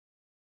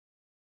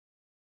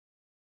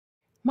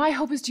My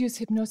hope is to use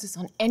hypnosis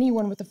on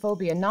anyone with a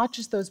phobia, not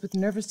just those with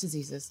nervous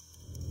diseases.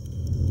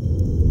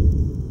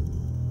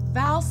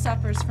 Val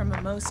suffers from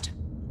a most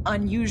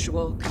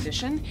unusual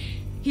condition.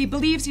 He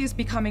believes he is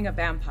becoming a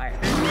vampire.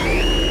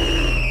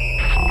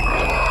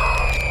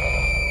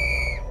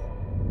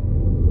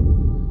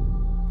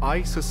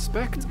 I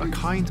suspect a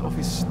kind of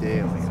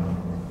hysteria.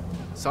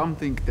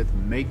 Something that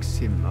makes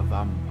him a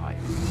vampire.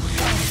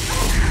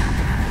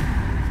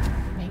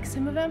 Makes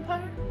him a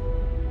vampire?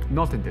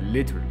 Not in the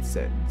literal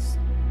sense.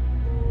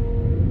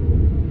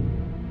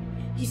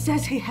 He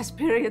says he has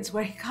periods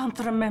where he can't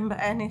remember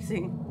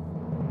anything.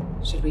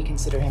 Should we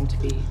consider him to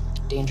be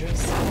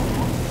dangerous?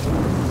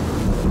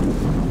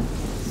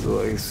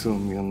 So I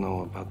assume you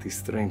know about these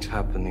strange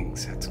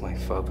happenings at my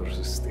father's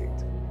estate.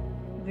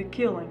 The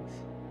killings.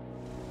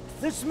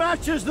 This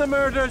matches the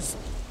murders!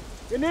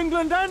 In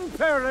England and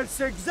Paris,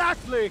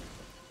 exactly!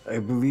 I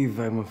believe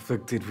I'm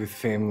afflicted with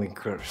family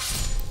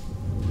curse.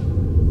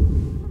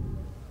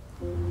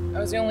 I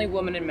was the only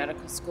woman in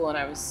medical school, and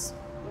I was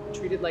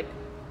treated like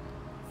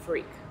a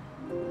freak.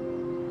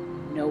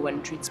 No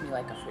one treats me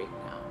like a freak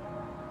now.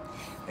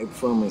 I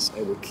promise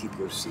I will keep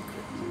your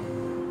secret.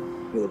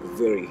 You look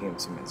very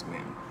handsome as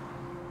man.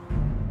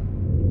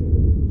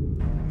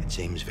 It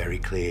seems very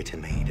clear to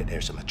me that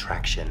there's some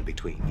attraction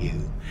between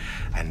you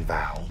and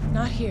Val.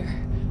 Not here.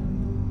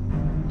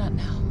 Not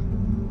now.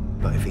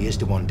 But if he is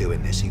the one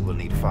doing this, he will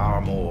need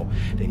far more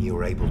than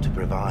you're able to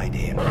provide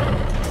him.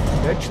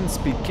 Legends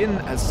begin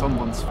as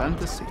someone's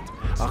fantasy,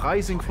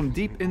 arising from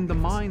deep in the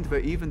mind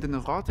where even the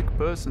neurotic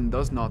person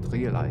does not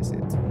realize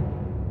it.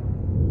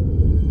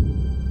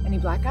 Any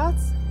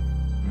blackouts?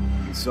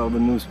 I saw the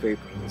newspaper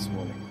this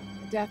morning.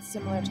 Deaths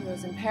similar to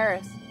those in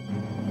Paris.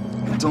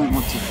 I don't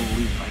want to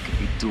believe I could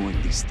be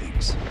doing these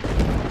things.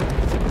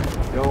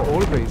 There are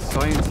always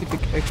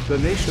scientific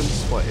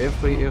explanations for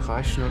every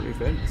irrational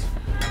event.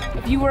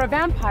 If you were a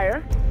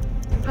vampire,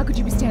 how could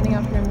you be standing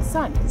out here in the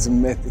sun? It's a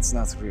myth, it's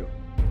not real.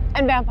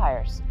 And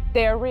vampires,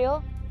 they're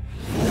real?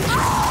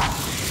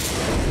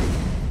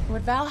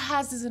 What Val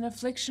has is an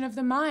affliction of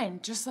the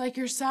mind, just like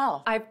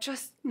yourself. I've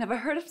just never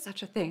heard of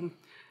such a thing.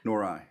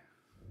 Nor I.